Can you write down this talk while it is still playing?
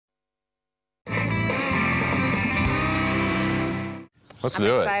Let's do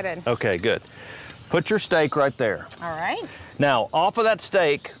it. I'm excited. Okay, good. Put your stake right there. All right. Now, off of that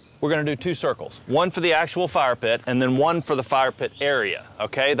stake, we're gonna do 2 circles. One for the actual fire pit, and then one for the fire pit area,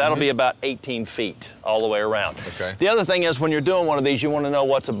 okay? That'll be about 18 feet all the way around. Okay. The other thing is, when you're doing one of these, you wanna know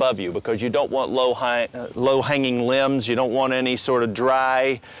what's above you, because you don't want low-hanging limbs. You don't want any sort of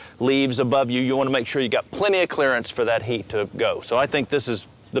dry leaves above you. You wanna make sure you got plenty of clearance for that heat to go. So I think this is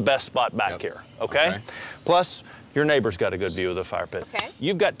the best spot back here, okay? Plus, your neighbor's got a good view of the fire pit. Okay.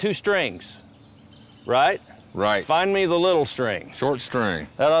 You've got 2 strings, right? Right. Find me the little string. Short string.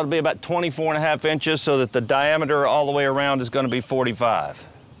 That ought to be about 24.5 inches, so that the diameter all the way around is going to be 45.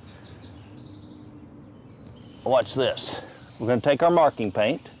 Watch this. We're going to take our marking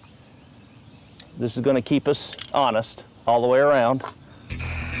paint. This is going to keep us honest all the way around.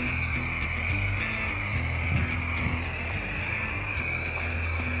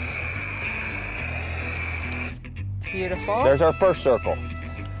 Beautiful. There's our first circle.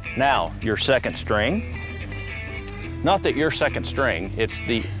 Now, your second string. Not that your second string, it's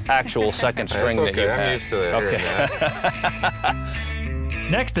the actual second string that you have. I'm used to it. Okay.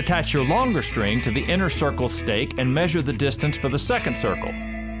 Next, attach your longer string to the inner circle stake and measure the distance for the second circle.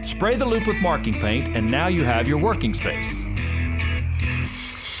 Spray the loop with marking paint, and now you have your working space.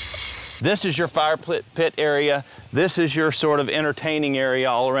 This is your fire pit area. This is your sort of entertaining area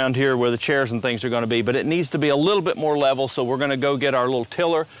all around here where the chairs and things are going to be, but it needs to be a little bit more level, so we're going to go get our little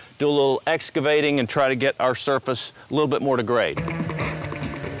tiller, do a little excavating, and try to get our surface a little bit more to grade.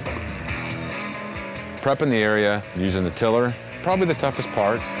 Prepping the area using the tiller, probably the toughest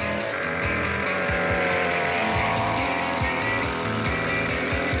part.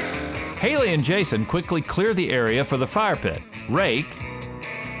 Haley and Jason quickly clear the area for the fire pit. Rake.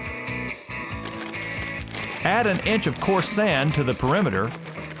 Add an inch of coarse sand to the perimeter,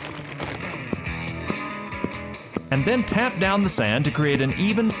 and then tamp down the sand to create an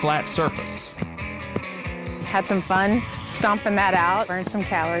even, flat surface. Had some fun stomping that out, burned some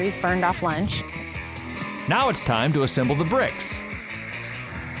calories, burned off lunch. Now it's time to assemble the bricks.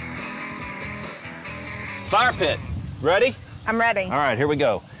 Fire pit, ready? I'm ready. All right, here we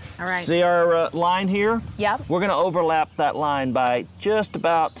go. All right. See our line here? Yep. We're gonna overlap that line by just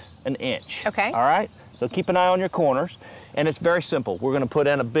about an inch. Okay. All right? So keep an eye on your corners. And it's very simple. We're gonna put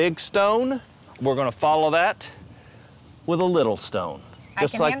in a big stone. We're gonna follow that with a little stone.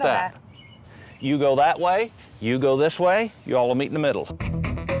 Just like that. You go that way, you go this way, you all will meet in the middle.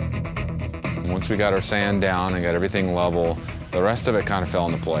 Once we got our sand down and got everything level, the rest of it kind of fell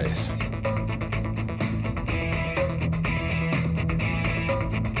into place.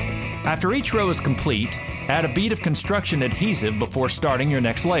 After each row is complete, add a bead of construction adhesive before starting your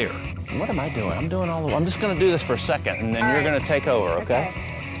next layer. What am I doing? I'm just gonna do this for a second, and then you're gonna take over, okay?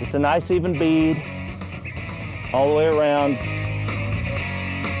 Just a nice even bead all the way around.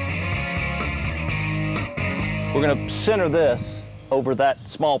 We're gonna center this over that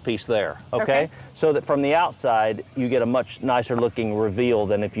small piece there, okay? So that from the outside, you get a much nicer looking reveal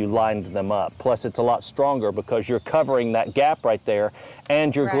than if you lined them up. Plus, it's a lot stronger because you're covering that gap right there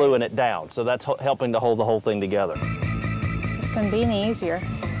and you're gluing it down. So that's helping to hold the whole thing together. It's gonna be any easier.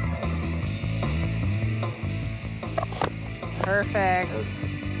 Perfect.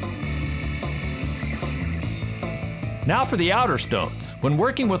 Now for the outer stones. When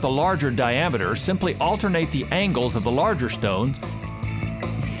working with a larger diameter, simply alternate the angles of the larger stones,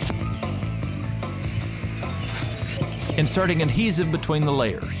 inserting adhesive between the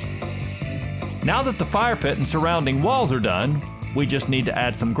layers. Now that the fire pit and surrounding walls are done, we just need to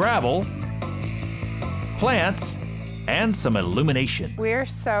add some gravel, plants, and some illumination. We're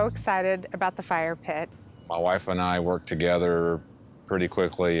so excited about the fire pit. My wife and I worked together pretty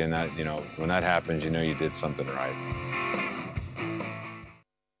quickly, and that, when that happens, you know you did something right.